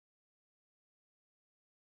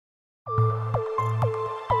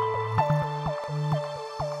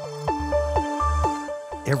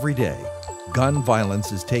Every day, gun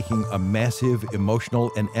violence is taking a massive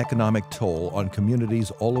emotional and economic toll on communities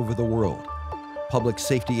all over the world. Public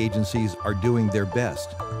safety agencies are doing their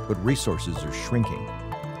best, but resources are shrinking.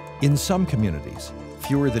 In some communities,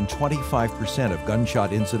 fewer than 25% of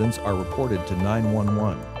gunshot incidents are reported to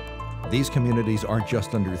 911. These communities aren't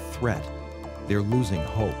just under threat, they're losing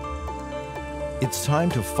hope. It's time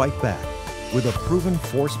to fight back with a proven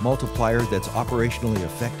force multiplier that's operationally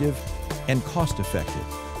effective and cost-effective.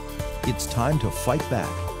 It's time to fight back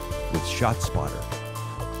with Shotspotter.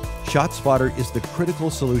 Shotspotter is the critical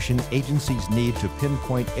solution agencies need to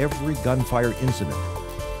pinpoint every gunfire incident,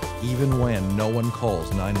 even when no one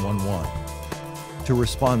calls 911, to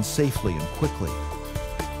respond safely and quickly,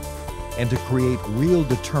 and to create real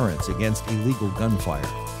deterrence against illegal gunfire.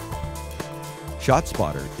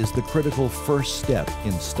 Shotspotter is the critical first step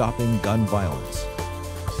in stopping gun violence.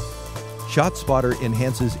 Shotspotter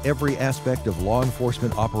enhances every aspect of law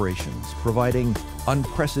enforcement operations, providing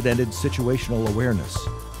unprecedented situational awareness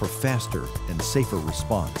for faster and safer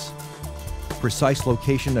response, precise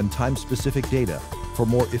location and time-specific data for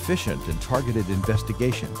more efficient and targeted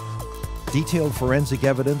investigation, detailed forensic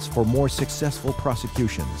evidence for more successful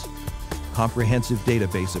prosecutions, comprehensive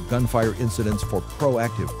database of gunfire incidents for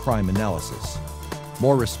proactive crime analysis,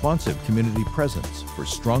 more responsive community presence for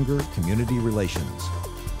stronger community relations.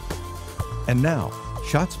 And now,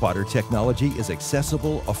 Shotspotter technology is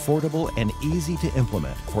accessible, affordable, and easy to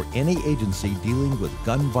implement for any agency dealing with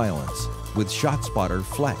gun violence with Shotspotter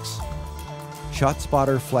Flex.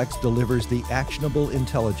 Shotspotter Flex delivers the actionable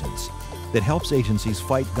intelligence that helps agencies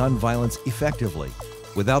fight gun violence effectively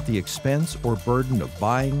without the expense or burden of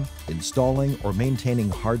buying, installing, or maintaining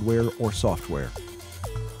hardware or software.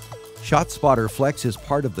 Shotspotter Flex is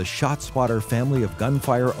part of the Shotspotter family of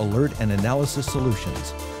gunfire alert and analysis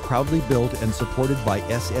solutions, proudly built and supported by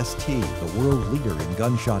SST, the world leader in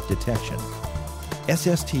gunshot detection.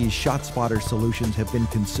 SST's Shotspotter solutions have been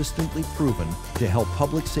consistently proven to help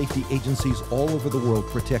public safety agencies all over the world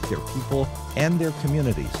protect their people and their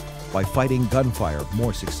communities by fighting gunfire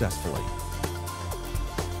more successfully.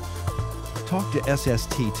 Talk to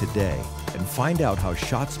SST today and find out how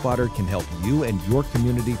Shotspotter can help you and your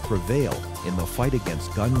community prevail in the fight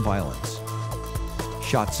against gun violence.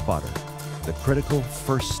 Shotspotter, the critical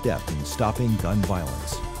first step in stopping gun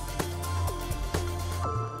violence.